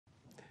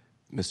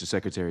Mr.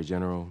 Secretary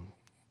General,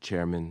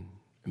 Chairman,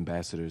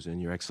 Ambassadors, and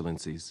Your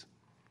Excellencies,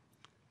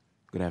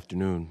 good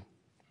afternoon.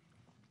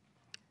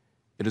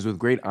 It is with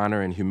great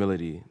honor and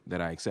humility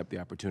that I accept the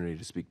opportunity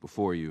to speak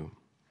before you.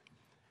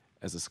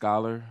 As a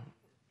scholar,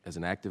 as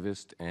an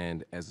activist,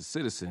 and as a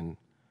citizen,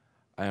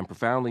 I am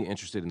profoundly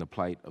interested in the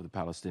plight of the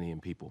Palestinian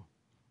people,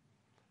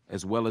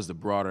 as well as the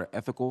broader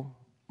ethical,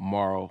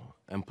 moral,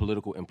 and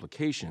political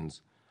implications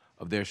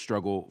of their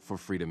struggle for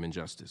freedom and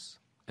justice,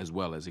 as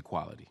well as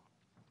equality.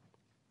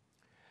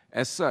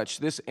 As such,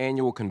 this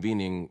annual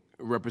convening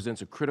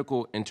represents a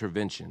critical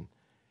intervention.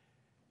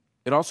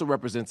 It also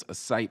represents a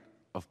site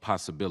of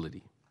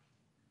possibility.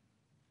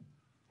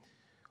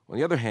 On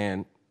the other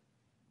hand,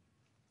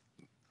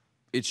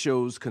 it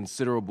shows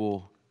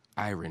considerable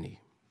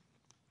irony.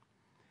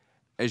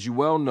 As you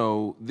well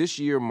know, this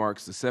year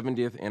marks the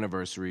 70th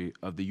anniversary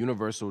of the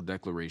Universal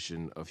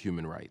Declaration of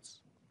Human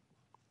Rights.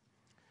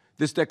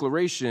 This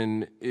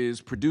declaration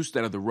is produced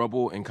out of the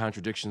rubble and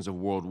contradictions of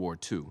World War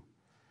II,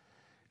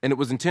 and it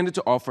was intended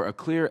to offer a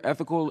clear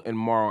ethical and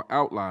moral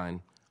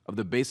outline of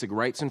the basic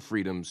rights and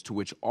freedoms to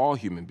which all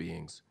human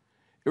beings,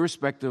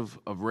 irrespective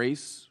of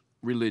race,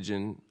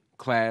 religion,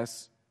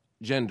 class,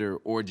 gender,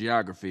 or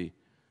geography,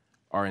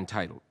 are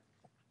entitled.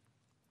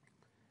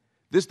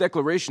 This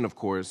declaration, of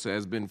course,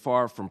 has been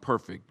far from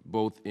perfect,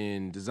 both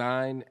in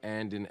design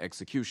and in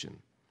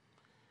execution.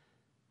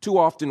 Too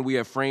often we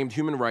have framed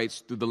human rights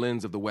through the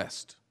lens of the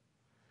West.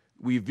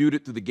 We've viewed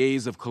it through the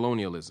gaze of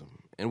colonialism,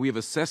 and we have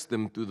assessed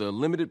them through the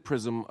limited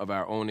prism of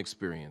our own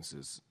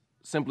experiences.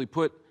 Simply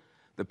put,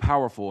 the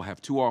powerful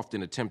have too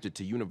often attempted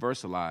to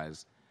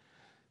universalize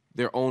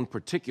their own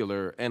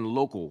particular and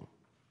local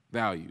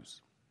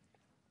values.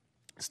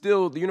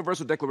 Still, the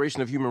Universal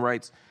Declaration of Human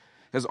Rights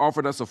has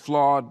offered us a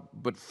flawed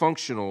but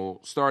functional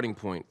starting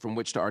point from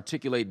which to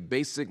articulate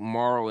basic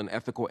moral and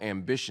ethical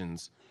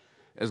ambitions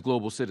as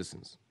global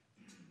citizens.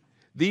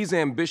 These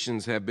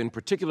ambitions have been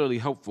particularly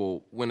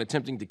helpful when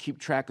attempting to keep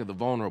track of the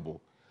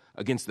vulnerable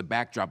against the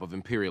backdrop of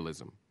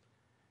imperialism,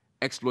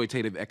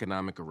 exploitative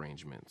economic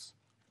arrangements,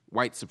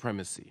 white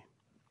supremacy,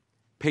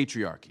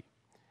 patriarchy,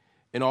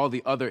 and all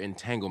the other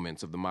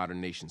entanglements of the modern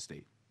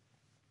nation-state.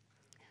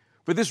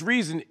 For this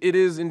reason, it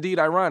is indeed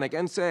ironic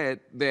and sad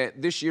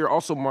that this year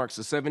also marks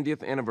the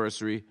 70th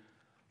anniversary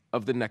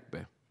of the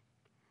Nakba,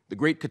 the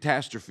great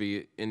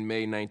catastrophe in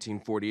May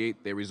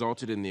 1948 that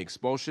resulted in the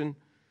expulsion,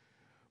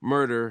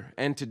 murder,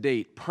 and to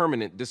date,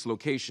 permanent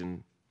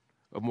dislocation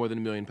of more than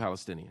 1 million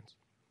Palestinians.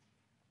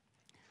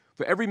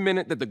 For every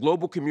minute that the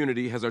global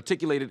community has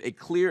articulated a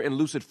clear and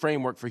lucid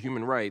framework for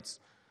human rights,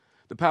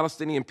 the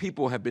Palestinian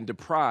people have been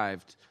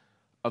deprived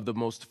of the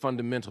most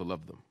fundamental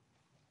of them.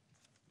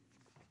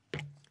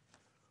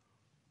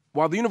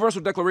 While the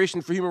Universal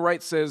Declaration for Human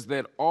Rights says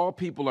that all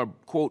people are,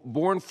 quote,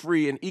 born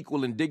free and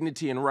equal in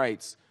dignity and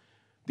rights,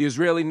 the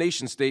Israeli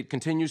nation-state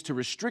continues to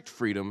restrict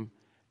freedom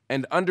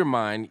and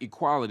undermine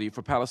equality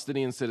for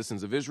Palestinian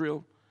citizens of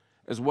Israel,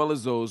 as well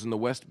as those in the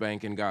West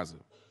Bank and Gaza.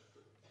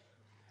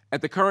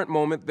 At the current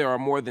moment, there are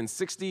more than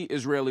 60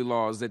 Israeli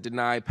laws that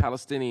deny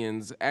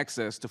Palestinians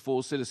access to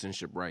full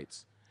citizenship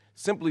rights,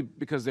 simply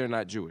because they're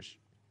not Jewish.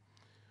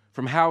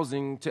 From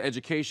housing to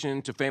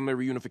education to family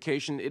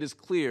reunification, it is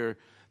clear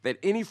that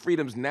any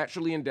freedoms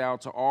naturally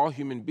endowed to all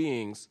human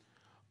beings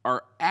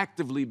are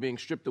actively being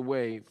stripped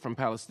away from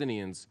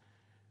Palestinians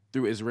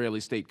through Israeli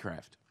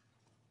statecraft.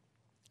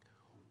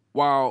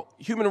 While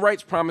human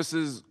rights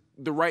promises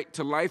the right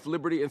to life,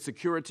 liberty, and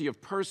security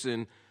of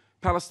person,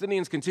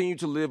 Palestinians continue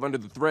to live under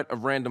the threat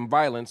of random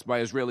violence by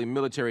Israeli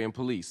military and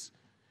police,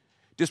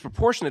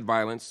 disproportionate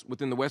violence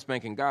within the West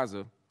Bank and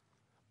Gaza,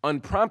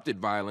 unprompted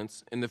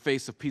violence in the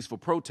face of peaceful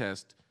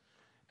protest,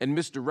 and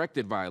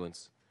misdirected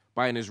violence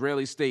by an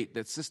Israeli state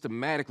that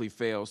systematically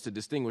fails to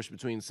distinguish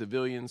between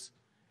civilians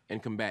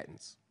and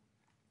combatants.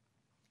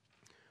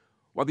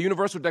 While the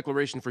Universal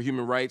Declaration for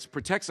Human Rights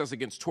protects us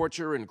against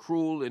torture and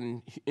cruel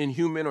and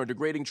inhuman or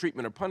degrading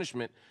treatment or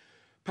punishment,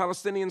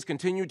 Palestinians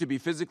continue to be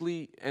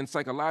physically and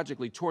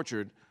psychologically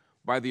tortured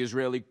by the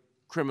Israeli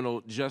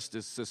criminal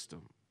justice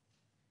system,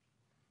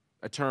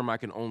 a term I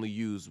can only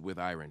use with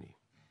irony.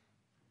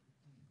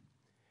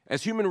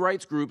 As human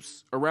rights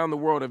groups around the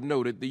world have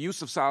noted, the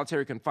use of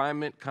solitary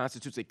confinement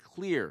constitutes a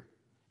clear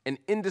and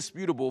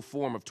indisputable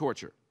form of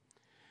torture.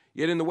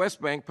 Yet in the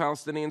West Bank,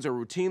 Palestinians are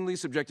routinely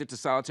subjected to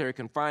solitary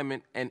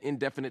confinement and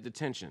indefinite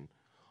detention,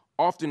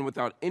 often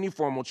without any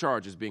formal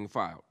charges being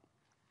filed.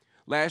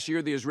 Last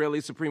year, the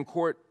Israeli Supreme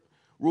Court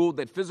ruled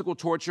that physical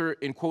torture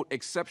in, quote,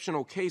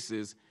 exceptional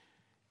cases,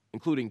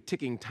 including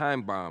ticking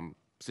time bomb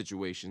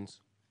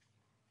situations,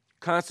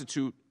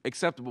 constitute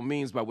acceptable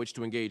means by which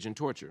to engage in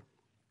torture.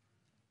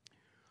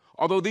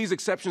 Although these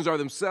exceptions are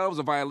themselves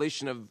a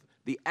violation of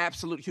the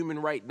absolute human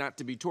right not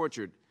to be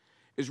tortured,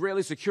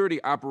 Israeli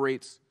security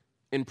operates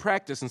in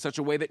practice in such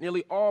a way that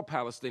nearly all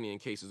Palestinian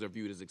cases are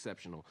viewed as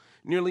exceptional.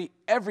 Nearly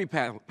every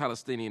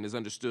Palestinian is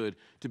understood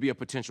to be a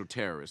potential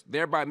terrorist,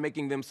 thereby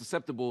making them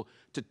susceptible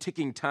to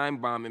ticking time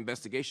bomb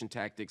investigation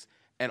tactics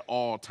at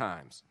all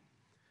times.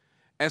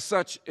 As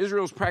such,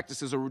 Israel's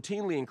practices are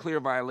routinely in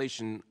clear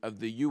violation of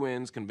the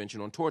UN's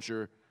Convention on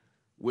Torture,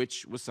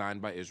 which was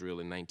signed by Israel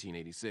in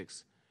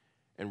 1986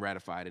 and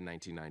ratified in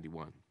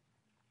 1991.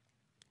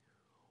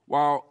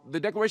 While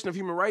the Declaration of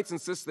Human Rights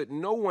insists that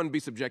no one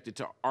be subjected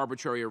to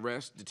arbitrary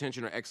arrest,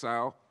 detention, or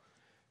exile,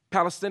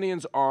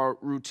 Palestinians are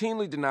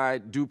routinely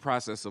denied due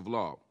process of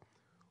law.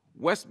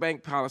 West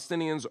Bank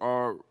Palestinians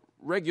are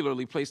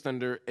regularly placed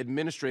under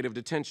administrative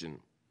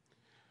detention,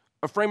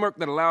 a framework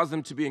that allows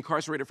them to be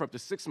incarcerated for up to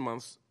 6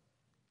 months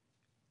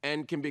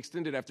and can be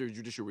extended after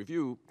judicial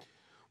review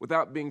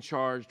without being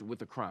charged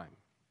with a crime.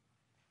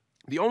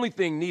 The only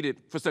thing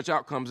needed for such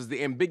outcomes is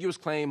the ambiguous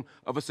claim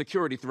of a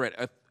security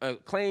threat, a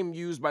claim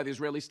used by the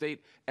Israeli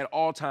state at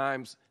all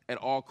times, at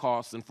all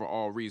costs, and for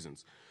all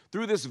reasons.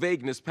 Through this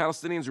vagueness,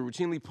 Palestinians are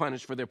routinely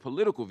punished for their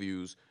political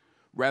views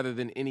rather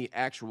than any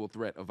actual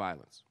threat of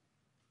violence.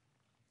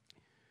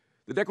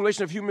 The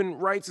Declaration of Human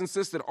Rights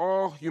insists that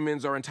all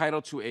humans are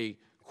entitled to a,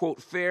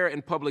 quote, fair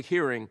and public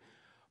hearing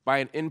by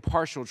an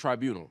impartial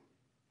tribunal.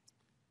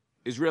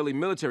 Israeli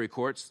military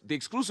courts, the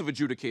exclusive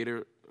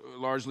adjudicator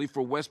largely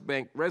for West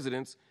Bank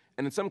residents,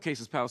 and in some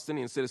cases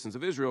Palestinian citizens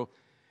of Israel,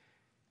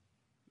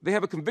 they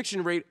have a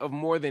conviction rate of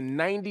more than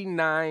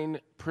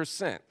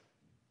 99%.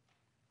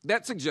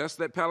 That suggests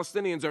that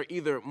Palestinians are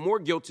either more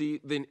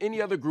guilty than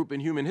any other group in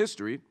human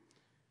history,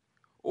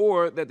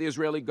 or that the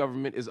Israeli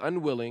government is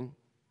unwilling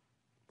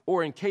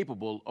or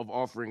incapable of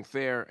offering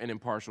fair and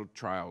impartial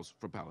trials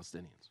for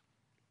Palestinians.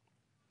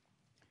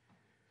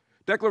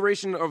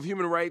 Declaration of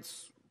Human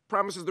Rights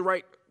promises the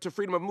right to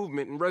freedom of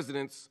movement and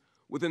residence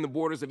within the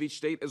borders of each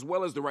state, as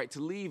well as the right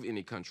to leave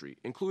any country,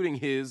 including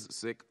his,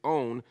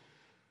 own,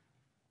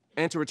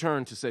 and to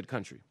return to said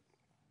country.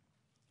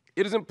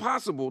 It is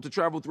impossible to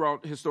travel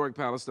throughout historic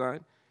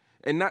Palestine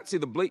and not see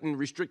the blatant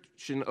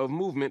restriction of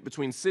movement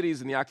between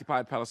cities in the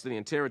occupied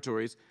Palestinian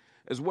territories,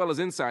 as well as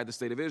inside the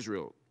state of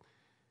Israel.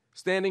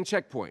 Standing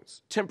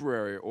checkpoints,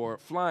 temporary or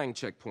flying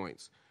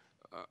checkpoints,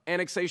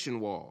 annexation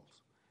walls,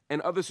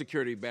 and other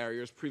security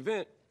barriers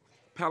prevent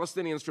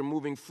Palestinians from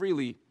moving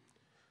freely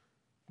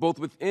both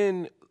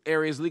within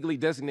areas legally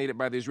designated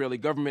by the Israeli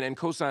government and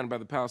co-signed by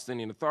the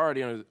Palestinian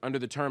Authority under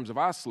the terms of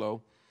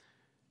Oslo.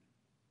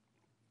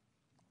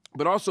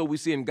 But also we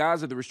see in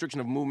Gaza the restriction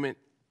of movement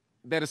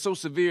that is so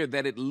severe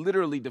that it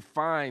literally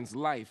defines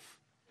life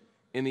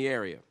in the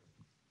area.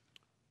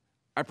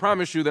 I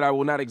promise you that I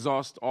will not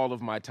exhaust all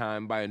of my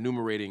time by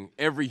enumerating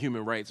every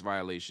human rights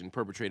violation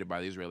perpetrated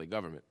by the Israeli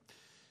government.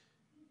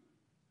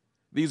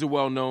 These are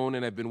well known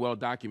and have been well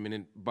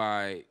documented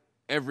by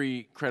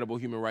every credible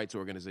human rights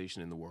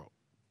organization in the world.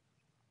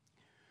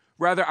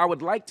 Rather, I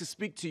would like to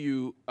speak to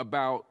you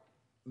about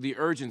the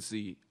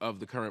urgency of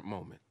the current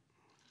moment.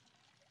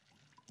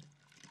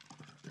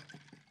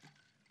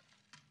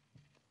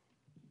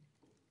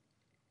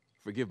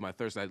 Forgive my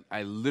thirst.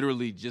 I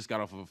literally just got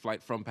off of a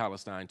flight from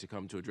Palestine to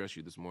come to address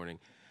you this morning,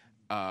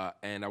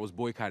 and I was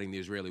boycotting the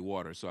Israeli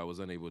water, so I was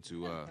unable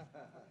to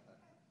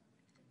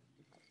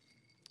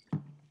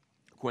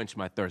quench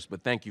my thirst.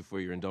 But thank you for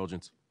your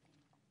indulgence,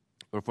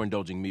 or for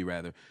indulging me,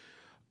 rather.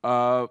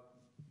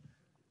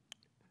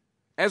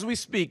 As we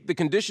speak, the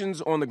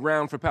conditions on the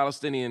ground for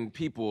Palestinian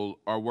people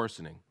are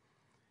worsening.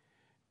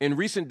 In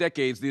recent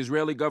decades, the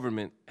Israeli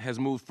government has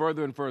moved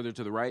further and further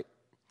to the right,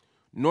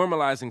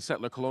 normalizing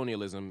settler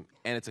colonialism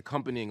and its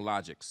accompanying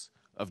logics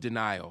of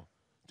denial,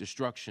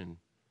 destruction,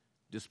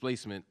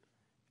 displacement,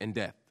 and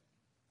death.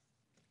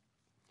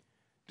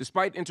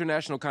 Despite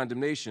international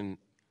condemnation,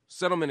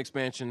 settlement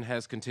expansion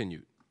has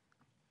continued.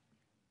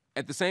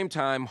 At the same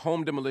time,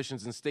 home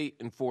demolitions and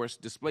state-enforced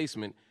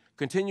displacement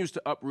continues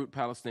to uproot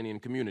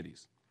Palestinian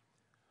communities.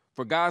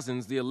 For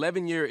Gazans, the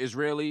 11-year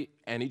Israeli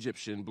and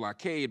Egyptian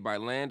blockade by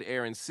land,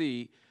 air, and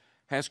sea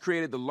has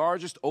created the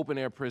largest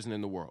open-air prison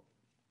in the world.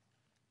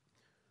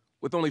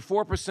 With only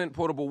 4%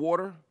 potable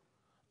water,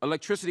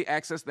 electricity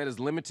access that is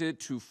limited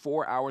to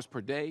 4 hours per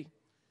day,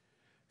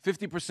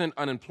 50%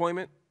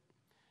 unemployment,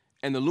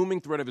 and the looming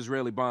threat of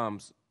Israeli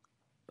bombs,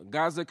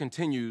 Gaza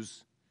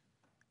continues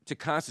to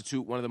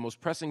constitute one of the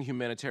most pressing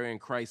humanitarian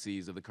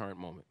crises of the current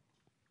moment.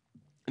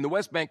 In the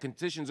West Bank,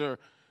 conditions are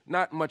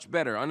not much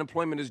better.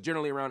 Unemployment is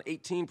generally around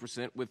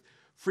 18%, with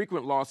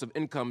frequent loss of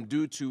income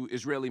due to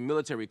Israeli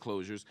military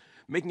closures,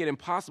 making it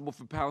impossible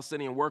for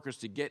Palestinian workers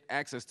to get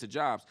access to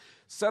jobs.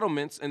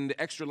 Settlements and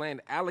the extra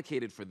land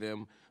allocated for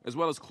them, as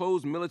well as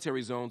closed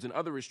military zones and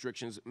other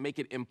restrictions, make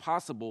it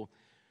impossible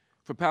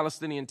for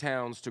Palestinian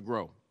towns to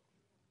grow.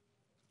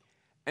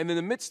 And in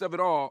the midst of it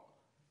all,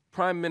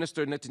 Prime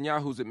Minister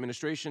Netanyahu's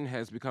administration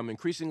has become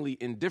increasingly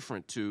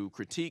indifferent to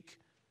critique,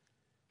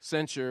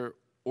 censure,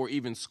 or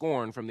even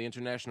scorn from the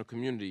international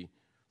community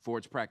for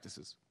its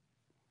practices.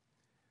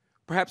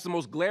 Perhaps the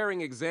most glaring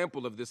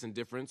example of this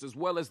indifference, as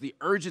well as the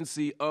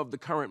urgency of the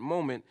current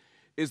moment,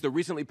 is the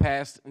recently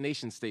passed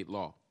nation-state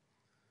law.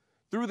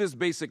 Through this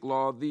basic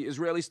law, the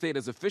Israeli state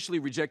has officially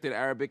rejected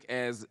Arabic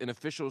as an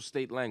official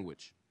state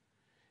language.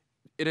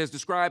 It has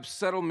described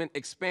settlement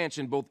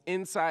expansion, both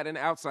inside and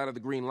outside of the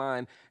Green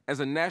Line, as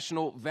a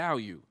national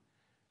value,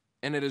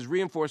 and it has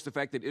reinforced the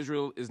fact that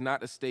Israel is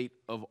not a state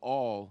of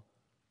all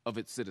of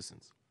its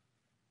citizens.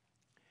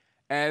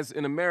 As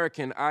an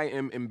American, I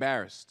am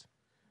embarrassed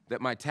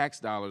that my tax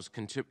dollars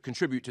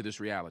contribute to this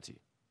reality.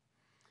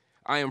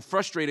 I am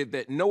frustrated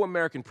that no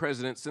American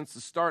president since the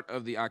start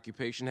of the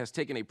occupation has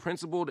taken a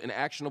principled and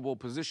actionable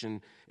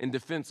position in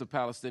defense of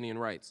Palestinian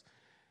rights.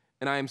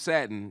 And I am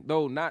saddened,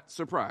 though not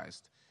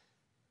surprised,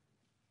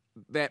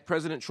 that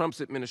President Trump's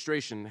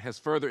administration has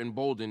further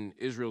emboldened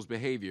Israel's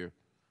behavior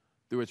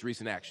through its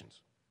recent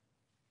actions.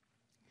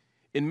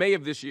 In May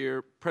of this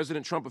year,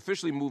 President Trump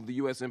officially moved the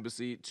U.S.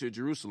 Embassy to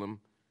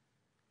Jerusalem,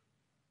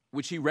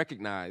 which he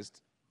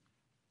recognized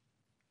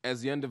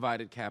as the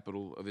undivided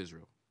capital of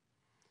Israel.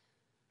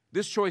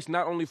 This choice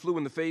not only flew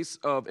in the face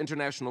of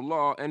international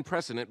law and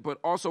precedent, but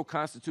also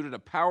constituted a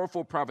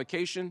powerful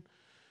provocation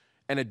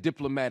and a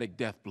diplomatic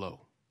death blow.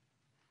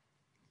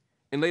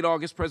 In late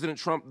August, President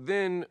Trump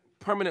then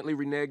permanently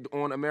reneged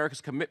on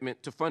America's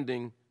commitment to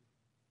funding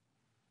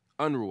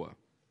UNRWA,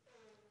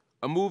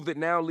 a move that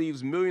now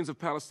leaves millions of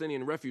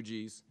Palestinian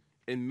refugees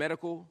in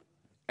medical,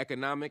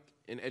 economic,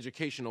 and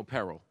educational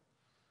peril.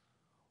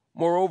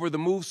 Moreover, the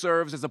move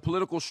serves as a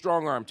political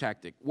strong-arm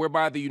tactic,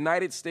 whereby the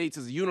United States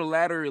is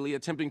unilaterally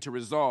attempting to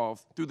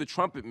resolve, through the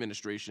Trump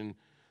administration,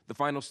 the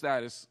final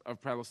status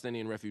of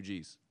Palestinian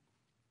refugees.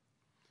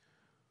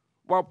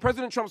 While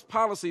President Trump's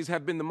policies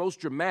have been the most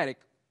dramatic,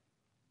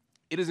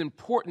 it is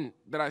important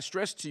that I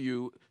stress to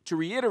you, to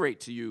reiterate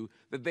to you,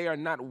 that they are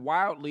not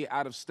wildly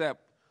out of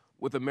step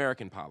with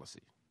American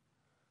policy.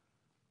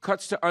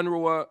 Cuts to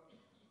UNRWA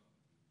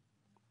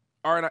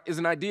is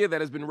an idea that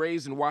has been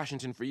raised in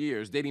Washington for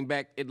years, dating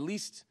back at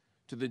least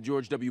to the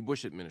George W.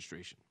 Bush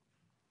administration.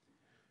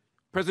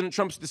 President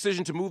Trump's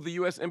decision to move the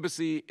U.S.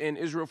 Embassy in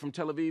Israel from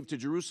Tel Aviv to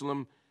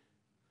Jerusalem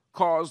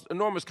caused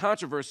enormous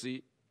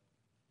controversy,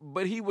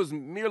 but he was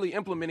merely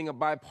implementing a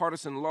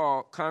bipartisan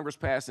law Congress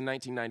passed in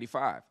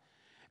 1995.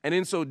 And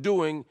in so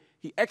doing,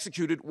 he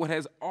executed what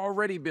has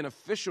already been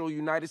official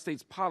United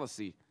States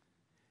policy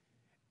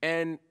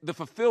and the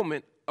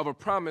fulfillment of a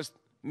promise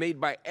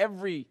made by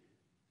every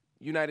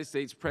United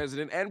States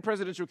president and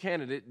presidential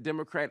candidate,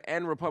 Democrat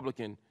and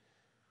Republican,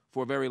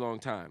 for a very long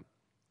time.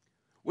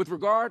 With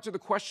regard to the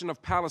question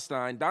of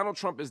Palestine, Donald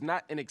Trump is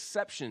not an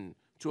exception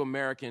to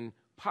American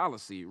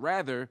policy.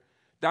 Rather,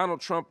 Donald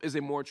Trump is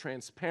a more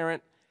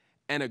transparent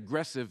and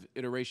aggressive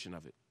iteration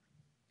of it.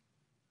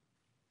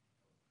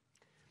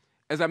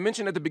 As I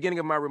mentioned at the beginning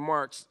of my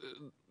remarks,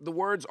 the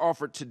words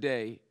offered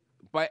today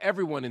by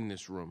everyone in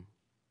this room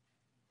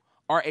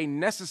are a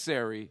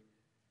necessary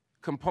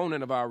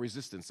component of our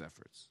resistance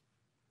efforts.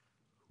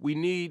 We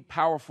need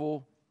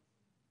powerful,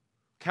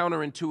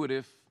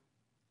 counterintuitive,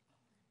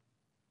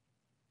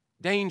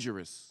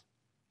 dangerous,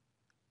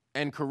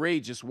 and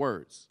courageous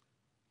words.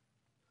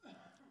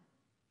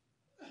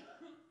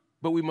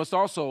 But we must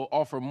also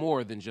offer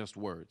more than just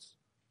words.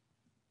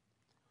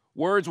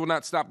 Words will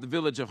not stop the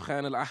village of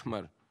Khan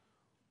al-Ahmar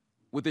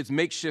with its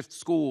makeshift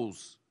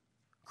schools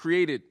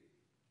created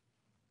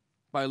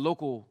by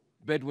local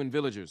Bedouin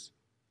villagers.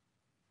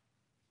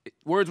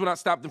 Words will not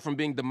stop them from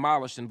being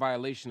demolished in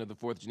violation of the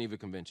Fourth Geneva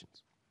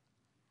Conventions.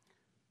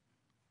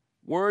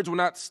 Words will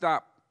not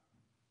stop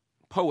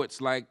poets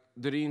like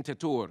Darin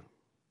Tetur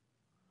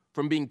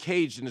from being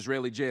caged in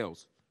Israeli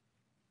jails,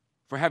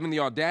 for having the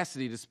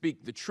audacity to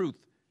speak the truth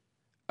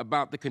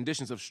about the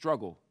conditions of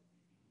struggle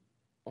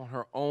on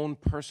her own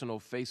personal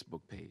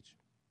Facebook page.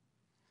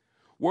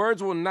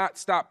 Words will not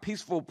stop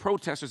peaceful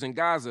protesters in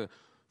Gaza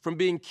from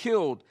being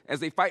killed as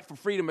they fight for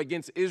freedom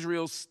against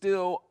Israel's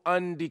still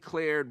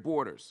undeclared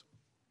borders.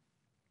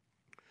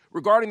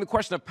 Regarding the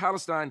question of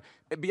Palestine,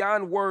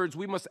 beyond words,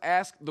 we must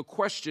ask the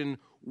question,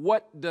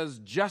 what does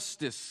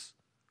justice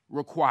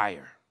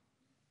require?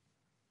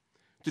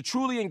 To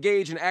truly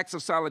engage in acts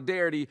of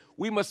solidarity,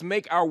 we must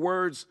make our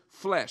words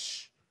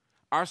flesh.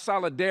 Our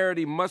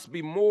solidarity must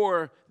be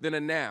more than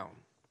a noun.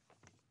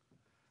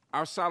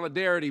 Our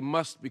solidarity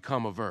must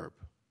become a verb.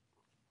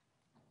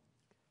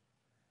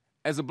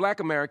 As a Black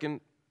American,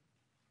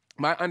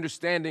 my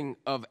understanding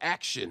of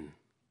action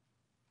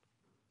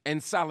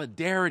and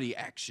solidarity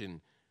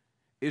action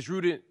is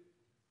rooted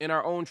in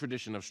our own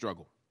tradition of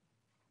struggle.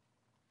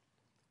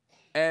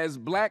 As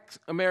Black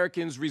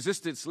Americans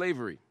resisted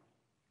slavery,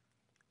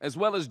 as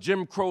well as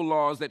Jim Crow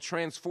laws that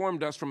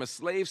transformed us from a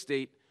slave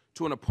state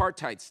to an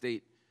apartheid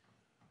state,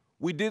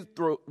 we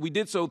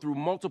did so through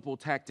multiple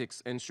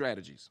tactics and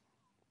strategies.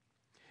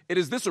 It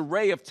is this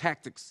array of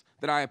tactics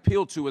that I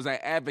appeal to as I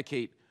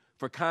advocate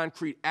for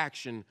concrete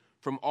action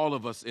from all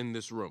of us in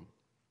this room.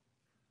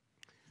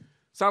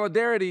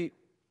 Solidarity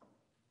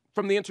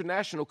from the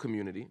international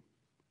community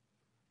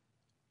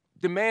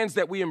demands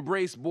that we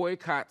embrace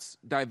boycotts,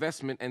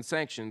 divestment, and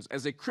sanctions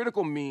as a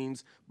critical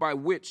means by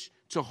which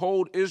to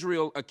hold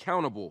Israel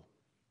accountable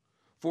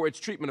for its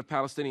treatment of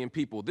Palestinian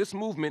people. This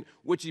movement,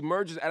 which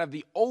emerges out of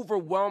the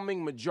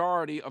overwhelming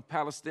majority of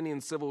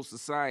Palestinian civil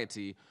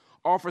society,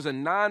 offers a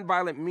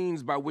nonviolent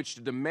means by which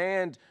to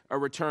demand a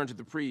return to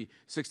the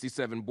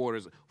pre-67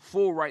 borders,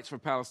 full rights for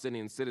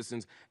Palestinian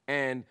citizens,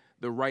 and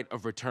the right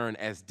of return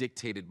as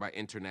dictated by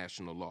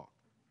international law.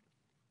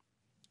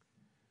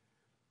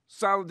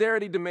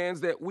 Solidarity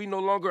demands that we no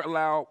longer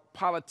allow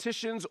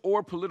politicians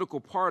or political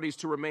parties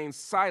to remain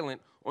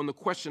silent on the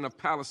question of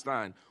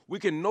Palestine. We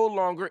can no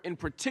longer, in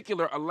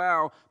particular,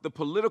 allow the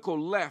political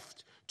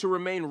left to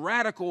remain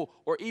radical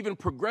or even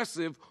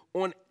progressive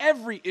on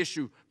every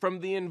issue, from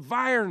the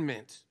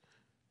environment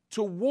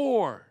to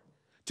war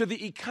to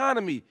the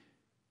economy,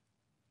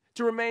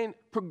 to remain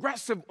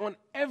progressive on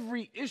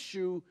every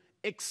issue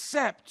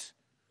except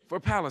for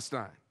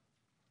Palestine.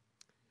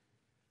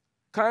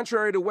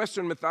 Contrary to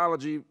Western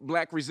mythology,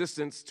 black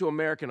resistance to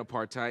American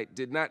apartheid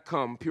did not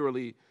come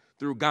purely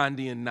through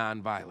Gandhian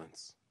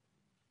nonviolence.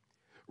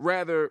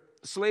 Rather,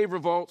 slave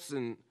revolts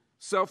and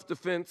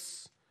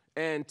self-defense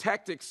and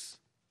tactics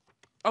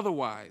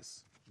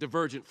otherwise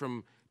divergent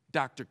from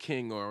Dr.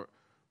 King or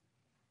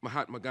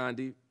Mahatma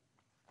Gandhi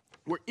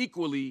were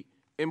equally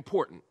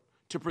important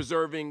to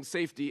preserving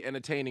safety and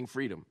attaining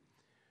freedom.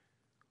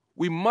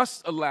 We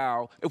must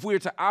allow, if we are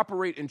to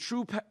operate in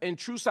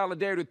true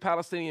solidarity with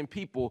Palestinian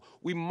people,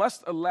 we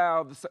must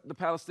allow the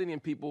Palestinian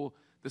people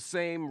the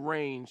same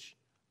range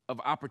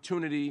of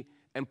opportunity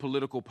and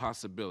political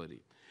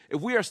possibility.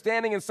 If we are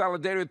standing in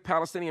solidarity with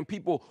Palestinian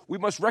people, we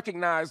must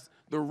recognize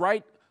the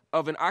right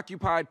of an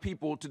occupied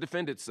people to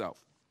defend itself.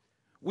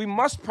 We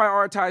must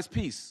prioritize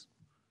peace.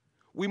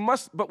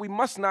 But we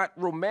must not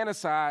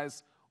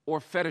romanticize or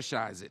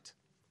fetishize it.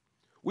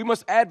 We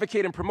must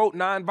advocate and promote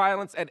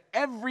nonviolence at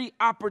every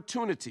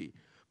opportunity,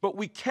 but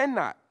we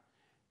cannot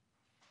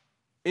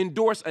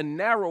endorse a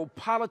narrow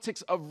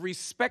politics of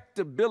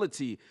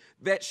respectability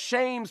that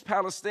shames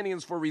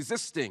Palestinians for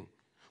resisting,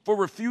 for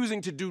refusing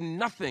to do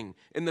nothing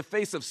in the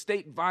face of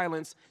state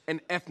violence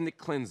and ethnic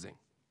cleansing.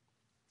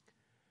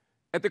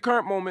 At the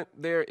current moment,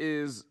 there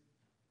is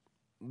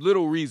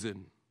little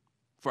reason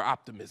for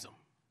optimism.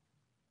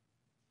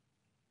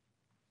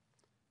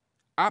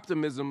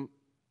 Optimism,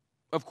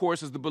 of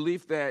course, is the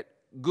belief that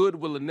good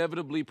will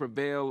inevitably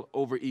prevail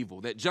over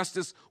evil, that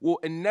justice will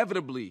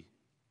inevitably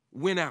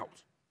win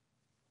out.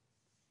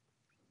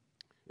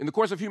 In the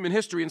course of human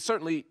history, and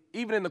certainly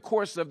even in the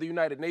course of the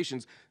United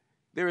Nations,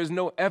 there is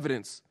no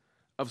evidence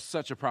of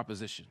such a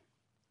proposition.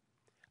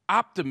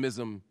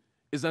 Optimism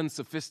is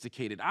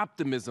unsophisticated.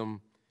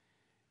 Optimism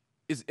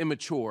is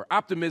immature.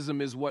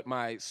 Optimism is what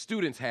my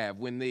students have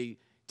when they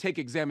take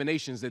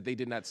examinations that they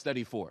did not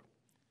study for.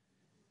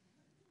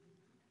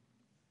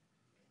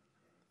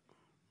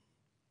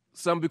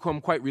 Some become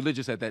quite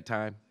religious at that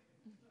time.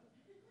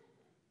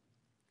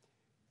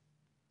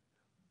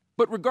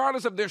 But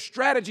regardless of their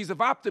strategies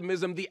of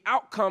optimism, the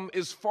outcome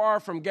is far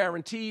from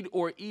guaranteed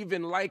or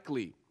even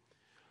likely.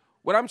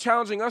 What I'm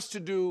challenging us to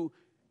do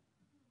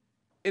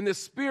in the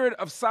spirit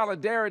of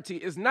solidarity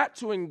is not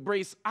to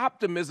embrace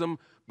optimism,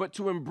 but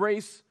to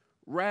embrace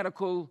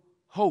radical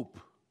hope.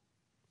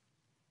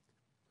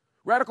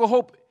 Radical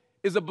hope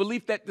is a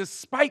belief that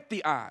despite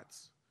the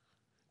odds,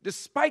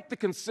 despite the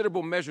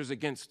considerable measures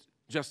against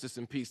justice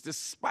and peace,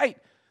 despite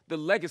the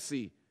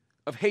legacy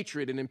of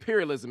hatred and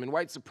imperialism and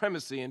white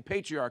supremacy and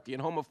patriarchy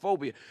and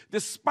homophobia,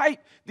 despite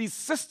these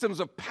systems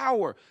of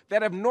power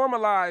that have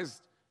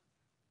normalized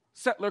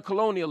settler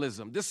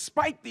colonialism,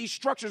 despite these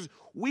structures,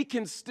 we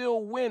can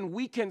still win,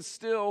 we can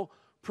still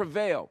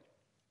prevail.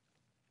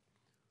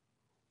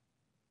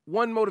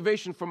 One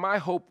motivation for my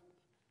hope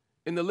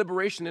in the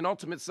liberation and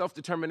ultimate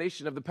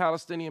self-determination of the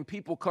Palestinian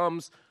people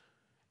comes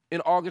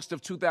in August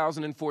of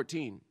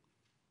 2014.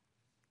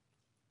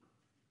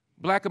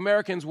 Black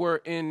Americans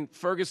were in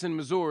Ferguson,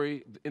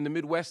 Missouri, in the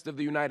Midwest of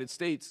the United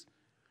States,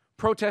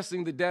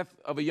 protesting the death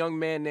of a young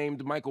man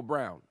named Michael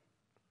Brown,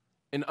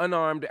 an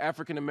unarmed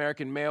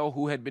African-American male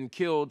who had been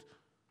killed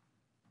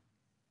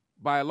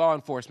by a law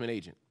enforcement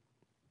agent.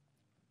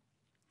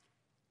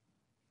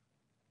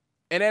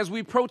 And as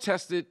we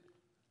protested,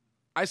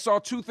 I saw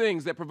two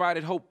things that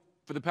provided hope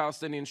for the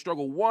Palestinian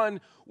struggle.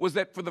 One was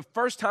that for the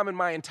first time in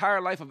my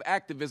entire life of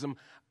activism,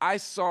 I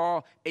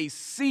saw a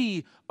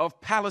sea of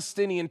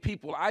Palestinian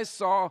people. I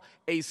saw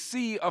a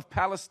sea of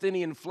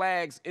Palestinian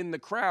flags in the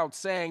crowd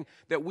saying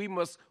that we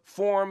must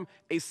form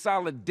a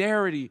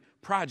solidarity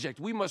project.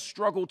 We must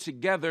struggle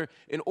together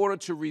in order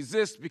to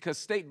resist, because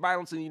state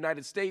violence in the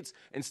United States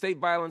and state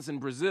violence in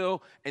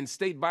Brazil and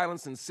state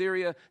violence in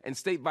Syria and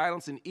state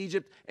violence in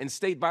Egypt and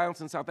state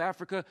violence in South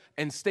Africa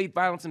and state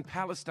violence in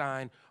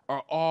Palestine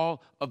are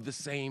all of the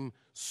same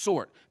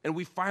sort. And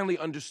we finally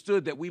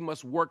understood that we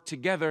must work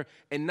together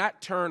and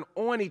not turn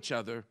on each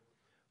other,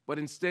 but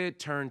instead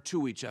turn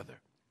to each other.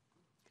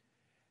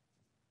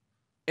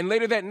 And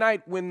later that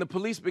night, when the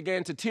police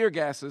began to tear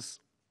gas us,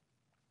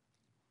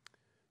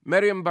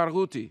 Miriam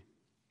Barghouti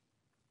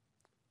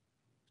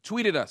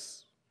tweeted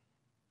us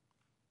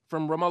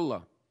from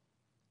Ramallah.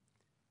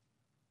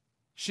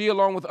 She,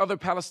 along with other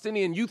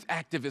Palestinian youth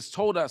activists,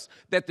 told us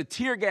that the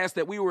tear gas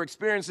that we were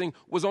experiencing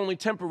was only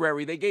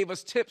temporary. They gave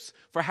us tips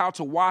for how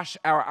to wash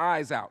our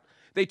eyes out.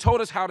 They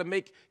told us how to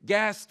make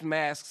gas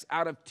masks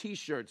out of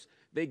T-shirts.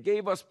 They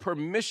gave us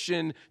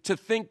permission to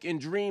think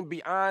and dream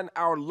beyond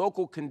our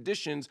local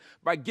conditions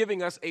by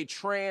giving us a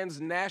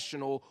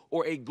transnational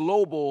or a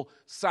global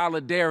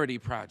solidarity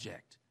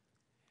project.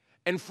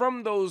 And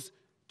from those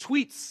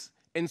tweets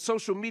and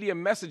social media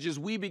messages,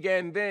 we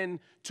began then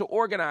to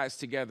organize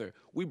together.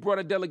 We brought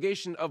a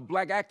delegation of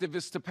black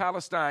activists to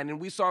Palestine, and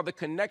we saw the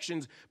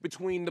connections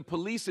between the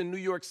police in New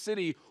York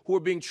City who were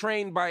being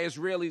trained by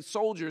Israeli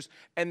soldiers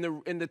and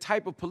the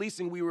type of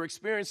policing we were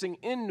experiencing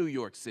in New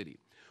York City.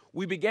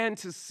 We began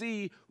to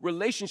see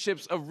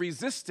relationships of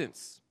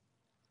resistance,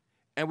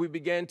 and we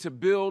began to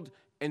build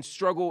and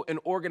struggle and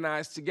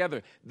organize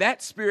together.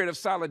 That spirit of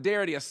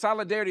solidarity, a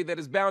solidarity that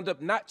is bound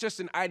up not just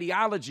in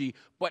ideology,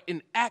 but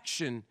in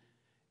action,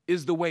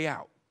 is the way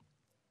out.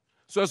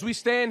 So as we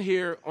stand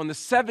here on the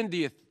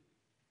 70th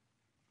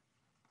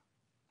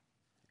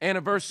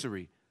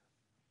anniversary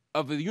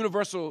of the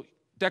Universal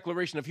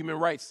Declaration of Human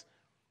Rights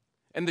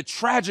and the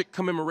tragic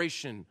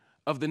commemoration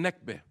of the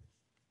Nakba,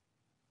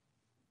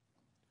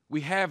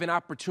 we have an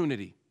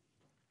opportunity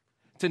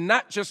to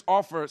not just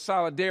offer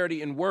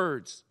solidarity in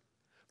words,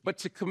 but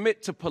to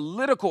commit to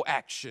political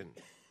action,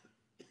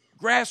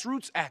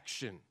 grassroots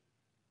action,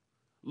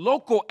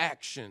 local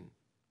action,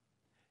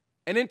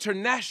 and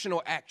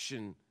international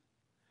action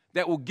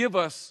that will give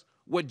us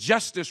what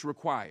justice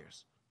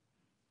requires.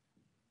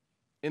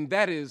 And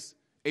that is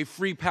a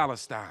free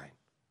Palestine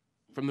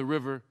from the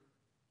river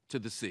to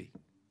the sea.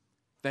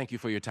 Thank you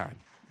for your time.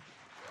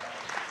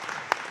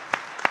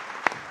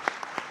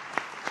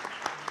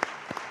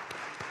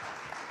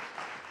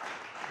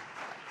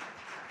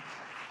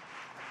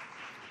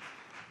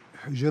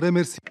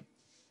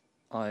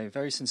 I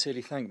very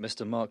sincerely thank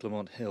Mr. Marc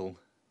Lamont Hill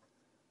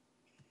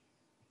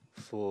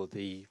for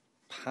the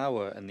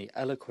power and the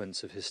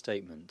eloquence of his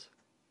statement,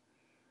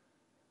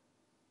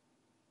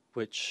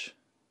 which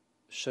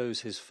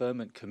shows his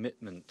fervent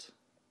commitment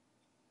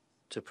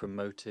to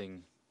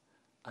promoting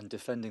and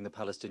defending the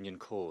Palestinian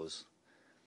cause.